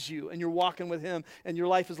he has you, and you're walking with him, and your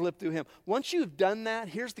life is lived through him. Once you've done that,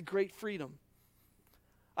 here's the great freedom.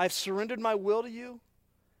 I've surrendered my will to you.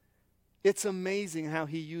 It's amazing how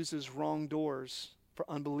he uses wrong doors for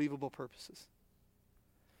unbelievable purposes.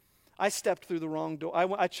 I stepped through the wrong door.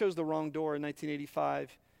 I chose the wrong door in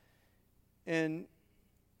 1985. And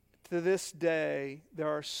to this day, there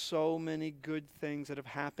are so many good things that have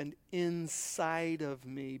happened inside of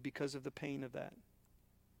me because of the pain of that.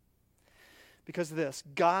 Because of this,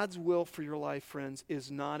 God's will for your life, friends, is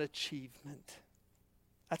not achievement.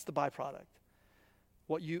 That's the byproduct.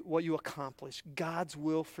 What you accomplish. God's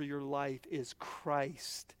will for your life is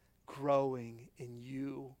Christ growing in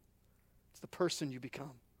you. It's the person you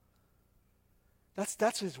become.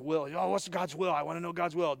 That's his will. Oh, what's God's will? I want to know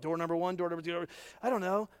God's will. Door number 1, door number 2. I don't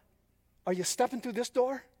know. Are you stepping through this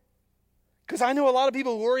door? Because I know a lot of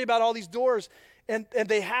people worry about all these doors, and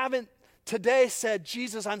they haven't today said,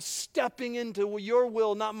 Jesus, I'm stepping into your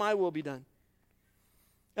will, not my will be done.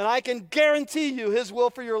 And I can guarantee you his will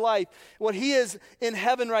for your life, what he is in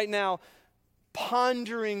heaven right now,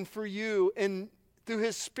 pondering for you and through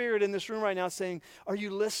his Spirit in this room right now saying, are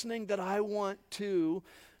you listening that I want to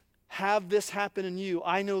have this happen in you?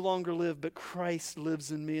 I no longer live, but Christ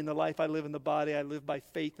lives in me. In the life I live in the body, I live by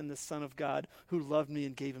faith in the Son of God who loved me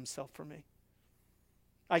and gave himself for me.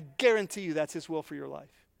 I guarantee you that's his will for your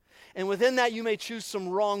life. And within that, you may choose some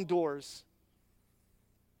wrong doors.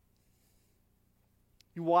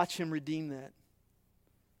 You watch him redeem that.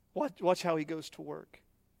 Watch how he goes to work.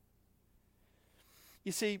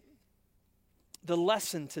 You see, the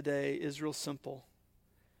lesson today is real simple.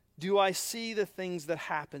 Do I see the things that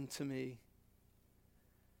happen to me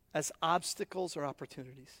as obstacles or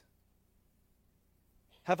opportunities?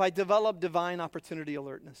 Have I developed divine opportunity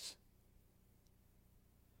alertness?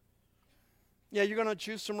 Yeah, you're going to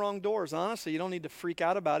choose some wrong doors. Honestly, you don't need to freak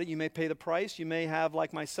out about it. You may pay the price. You may have,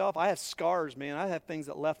 like myself, I have scars, man. I have things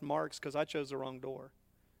that left marks because I chose the wrong door.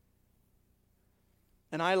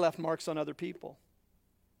 And I left marks on other people.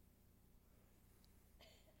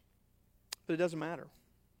 But it doesn't matter.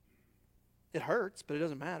 It hurts, but it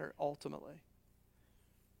doesn't matter ultimately.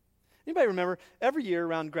 Anybody remember, every year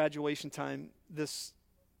around graduation time, this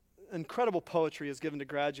incredible poetry is given to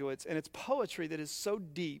graduates, and it's poetry that is so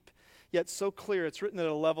deep, yet so clear. It's written at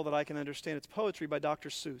a level that I can understand. It's poetry by Dr.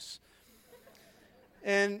 Seuss.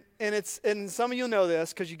 And some of you know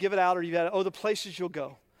this because you give it out or you've had it. Oh, the places you'll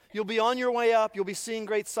go. You'll be on your way up. You'll be seeing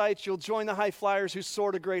great sights. You'll join the high flyers who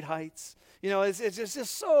soar to great heights. You know, it's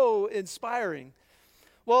just so inspiring.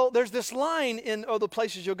 Well, there's this line in Oh, the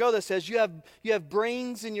Places You'll Go that says you have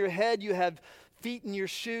brains in your head, you have feet in your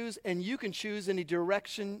shoes, and you can choose any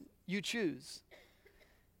direction you choose.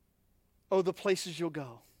 Oh, the places you'll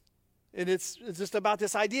go. And it's just about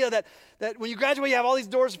this idea that when you graduate, you have all these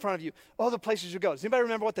doors in front of you. Oh, the places you'll go. Does anybody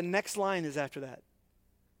remember what the next line is after that?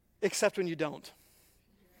 Except when you don't.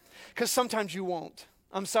 Because sometimes you won't.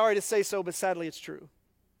 I'm sorry to say so, but sadly it's true.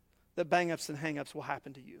 That bang-ups and hang-ups will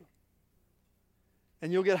happen to you.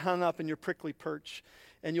 And you'll get hung up in your prickly perch,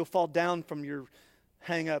 and you'll fall down from your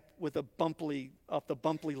hang-up with off the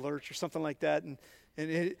bumpy lurch or something like that. And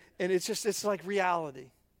it's like reality.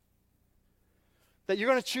 That you're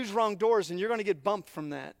going to choose wrong doors, and you're going to get bumped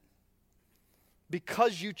from that.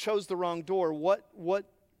 Because you chose the wrong door,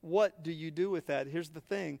 what do you do with that? Here's the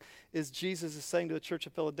thing, is Jesus is saying to the church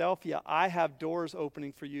of Philadelphia, I have doors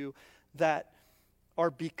opening for you that are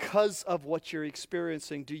because of what you're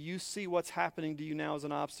experiencing. Do you see what's happening to you now as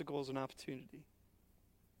an obstacle, as an opportunity?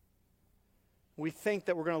 We think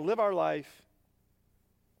that we're going to live our life,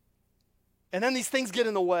 and then these things get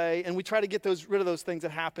in the way, and we try to get rid of those things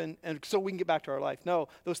that happen, and so we can get back to our life. No,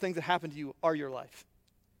 those things that happen to you are your life.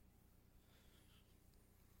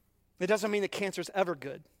 It doesn't mean that cancer is ever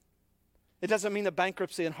good. It doesn't mean that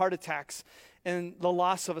bankruptcy and heart attacks and the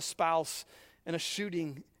loss of a spouse and a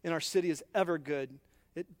shooting in our city is ever good.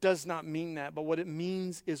 It does not mean that. But what it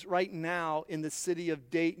means is right now in the city of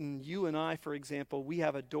Dayton, you and I, for example, we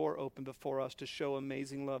have a door open before us to show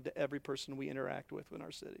amazing love to every person we interact with in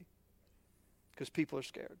our city. Because people are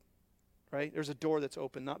scared, right? There's a door that's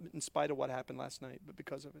open, not in spite of what happened last night, but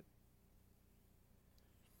because of it.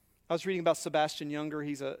 I was reading about Sebastian Junger.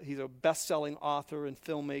 He's a best-selling author and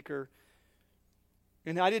filmmaker.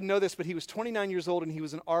 And I didn't know this, but he was 29 years old and he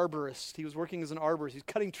was an arborist. He was working as an arborist. He's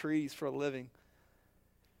cutting trees for a living.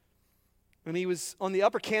 And he was on the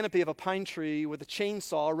upper canopy of a pine tree with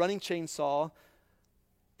a running chainsaw,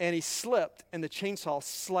 and he slipped and the chainsaw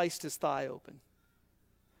sliced his thigh open.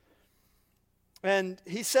 And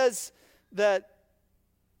he says that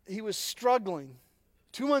he was struggling.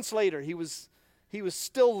 2 months later, he was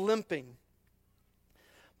still limping.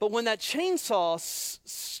 But when that chainsaw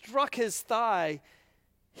struck his thigh,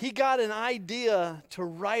 he got an idea to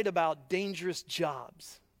write about dangerous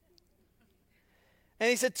jobs. And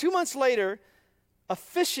he said 2 months later, a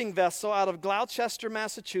fishing vessel out of Gloucester,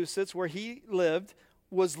 Massachusetts, where he lived,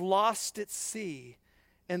 was lost at sea.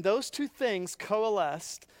 And those two things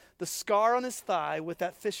coalesced. the scar on his thigh with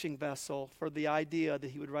that fishing vessel for the idea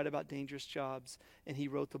that he would write about dangerous jobs, and he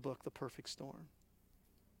wrote the book, The Perfect Storm.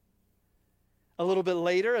 A little bit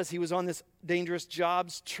later, as he was on this dangerous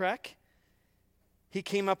jobs trek, he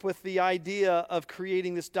came up with the idea of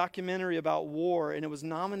creating this documentary about war, and it was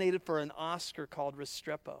nominated for an Oscar called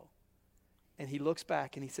Restrepo. And he looks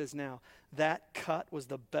back and he says, now, that cut was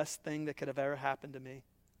the best thing that could have ever happened to me.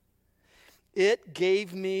 It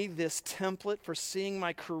gave me this template for seeing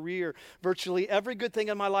my career. Virtually every good thing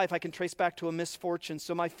in my life I can trace back to a misfortune.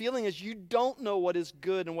 So my feeling is you don't know what is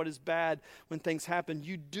good and what is bad when things happen.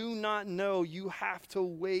 You do not know. You have to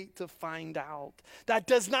wait to find out. That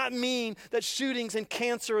does not mean that shootings and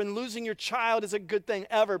cancer and losing your child is a good thing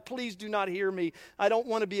ever. Please do not hear me. I don't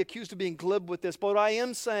want to be accused of being glib with this. But what I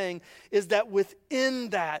am saying is that within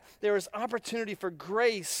that, there is opportunity for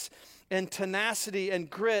grace and tenacity and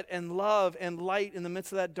grit and love and light in the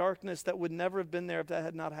midst of that darkness that would never have been there if that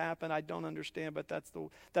had not happened. I don't understand, but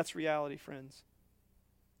that's reality, friends.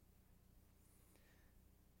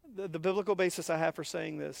 The biblical basis I have for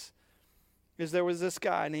saying this is there was this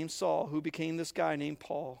guy named Saul who became this guy named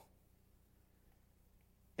Paul.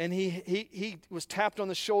 And he was tapped on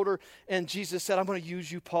the shoulder, and Jesus said, I'm going to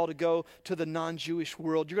use you, Paul, to go to the non-Jewish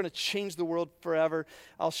world. You're going to change the world forever.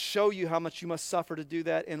 I'll show you how much you must suffer to do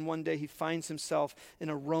that. And one day he finds himself in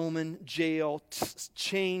a Roman jail,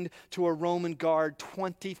 chained to a Roman guard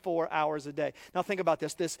 24 hours a day. Now think about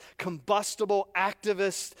this combustible,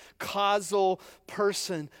 activist, causal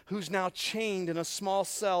person who's now chained in a small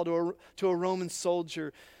cell to a Roman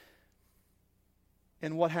soldier.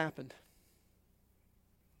 And what happened?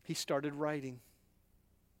 He started writing.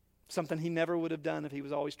 Something he never would have done if he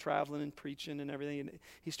was always traveling and preaching and everything.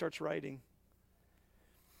 He starts writing.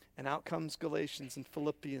 And out comes Galatians and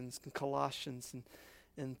Philippians and Colossians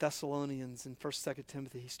and Thessalonians and 1st, 2nd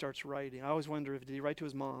Timothy. He starts writing. I always wonder, did he write to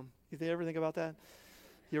his mom? You ever think about that?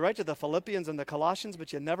 You write to the Philippians and the Colossians,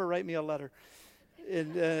 but you never write me a letter.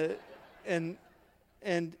 And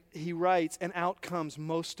he writes, and out comes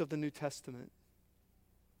most of the New Testament.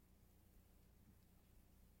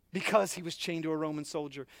 Because he was chained to a Roman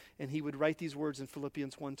soldier. And he would write these words in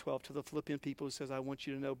Philippians 1:12 to the Philippian people who says, I want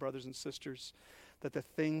you to know, brothers and sisters, that the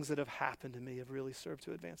things that have happened to me have really served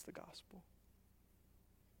to advance the gospel.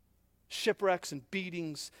 Shipwrecks and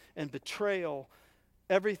beatings and betrayal,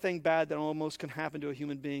 everything bad that almost can happen to a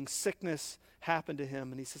human being, sickness happened to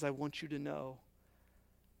him. And he says, I want you to know,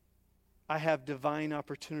 I have divine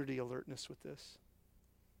opportunity alertness with this.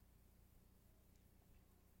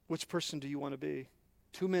 Which person do you want to be?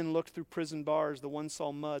 2 men looked through prison bars. The one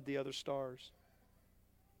saw mud, the other stars.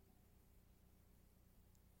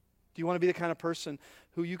 Do you want to be the kind of person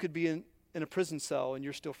who you could be in a prison cell and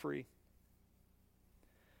you're still free?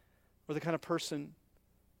 Or the kind of person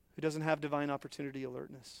who doesn't have divine opportunity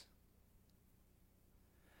alertness?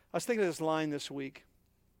 I was thinking of this line this week.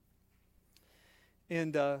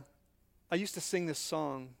 And I used to sing this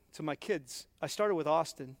song to my kids. I started with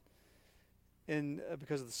Austin and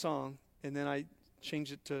because of the song. And then I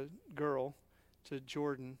changed it to girl, to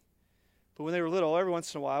Jordan. But when they were little, every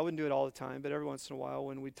once in a while, I wouldn't do it all the time, but every once in a while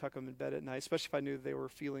when we'd tuck them in bed at night, especially if I knew they were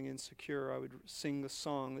feeling insecure, I would sing the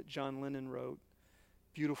song that John Lennon wrote,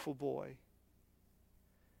 Beautiful Boy.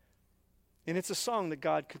 And it's a song that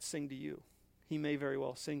God could sing to you. He may very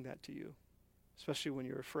well sing that to you, especially when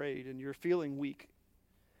you're afraid and you're feeling weak.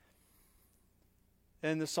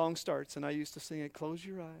 And the song starts, and I used to sing it, close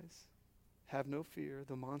your eyes, have no fear,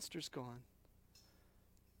 the monster's gone.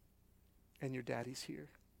 And your daddy's here.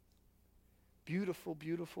 Beautiful,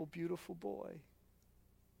 beautiful, beautiful boy.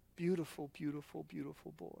 Beautiful, beautiful,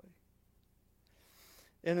 beautiful boy.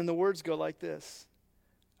 And then the words go like this.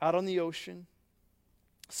 Out on the ocean,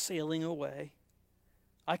 sailing away,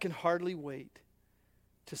 I can hardly wait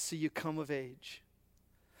to see you come of age.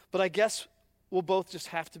 But I guess we'll both just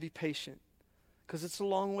have to be patient because it's a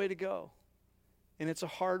long way to go. And it's a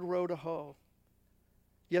hard row to hoe.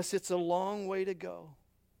 Yes, it's a long way to go.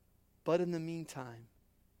 But in the meantime,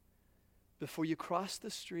 before you cross the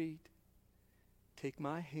street, take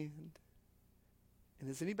my hand. And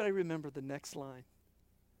does anybody remember the next line?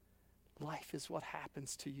 Life is what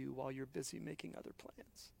happens to you while you're busy making other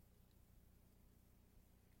plans.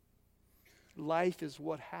 Life is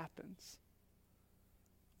what happens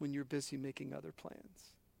when you're busy making other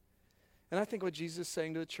plans. And I think what Jesus is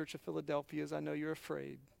saying to the church of Philadelphia is, I know you're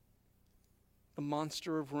afraid. The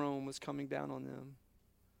monster of Rome was coming down on them.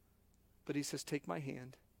 But he says, take my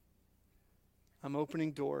hand. I'm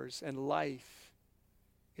opening doors, and life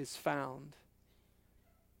is found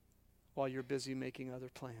while you're busy making other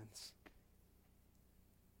plans.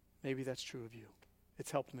 Maybe that's true of you.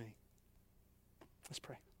 It's helped me. Let's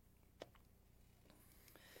pray.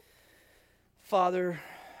 Father,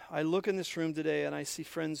 I look in this room today and I see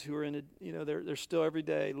friends who are in they're still every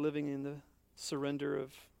day living in the surrender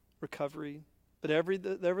of recovery. But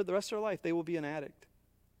the rest of their life, they will be an addict.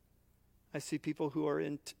 I see people who are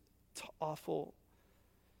in awful,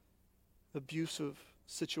 abusive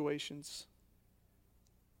situations.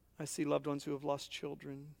 I see loved ones who have lost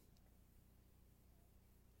children.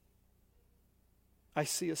 I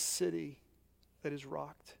see a city that is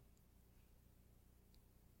rocked.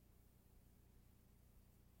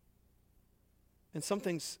 And some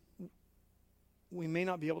things we may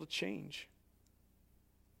not be able to change.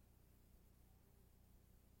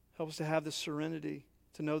 Help us to have the serenity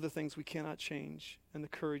to know the things we cannot change, and the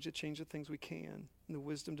courage to change the things we can, and the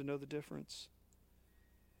wisdom to know the difference.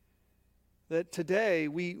 That today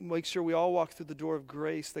we make sure we all walk through the door of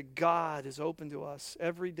grace, that God is open to us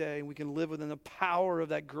every day, and we can live within the power of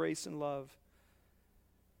that grace and love.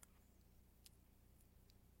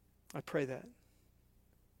 I pray that.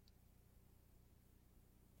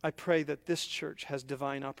 I pray that this church has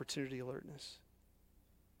divine opportunity alertness.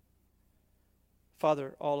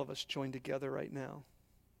 Father, all of us join together right now.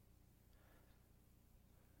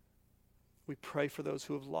 We pray for those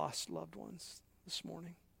who have lost loved ones this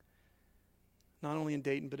morning. Not only in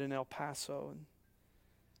Dayton, but in El Paso. And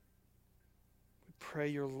we pray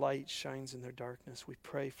your light shines in their darkness. We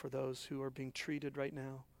pray for those who are being treated right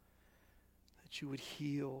now, that you would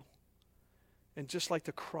heal. And just like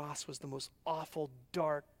the cross was the most awful,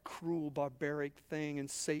 dark, cruel, barbaric thing, and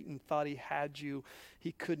Satan thought he had you,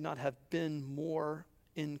 he could not have been more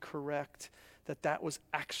incorrect, that was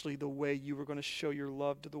actually the way you were going to show your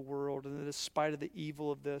love to the world, and that in spite of the evil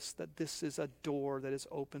of this, that this is a door that is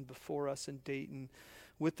open before us in Dayton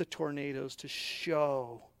with the tornadoes to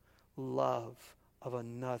show love of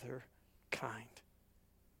another kind.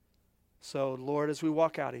 So, Lord, as we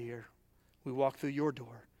walk out of here, we walk through your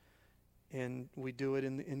door. And we do it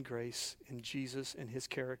in grace, in Jesus and his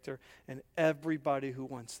character. And everybody who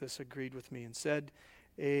wants this agreed with me and said,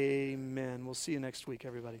 amen. We'll see you next week,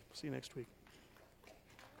 everybody. See you next week.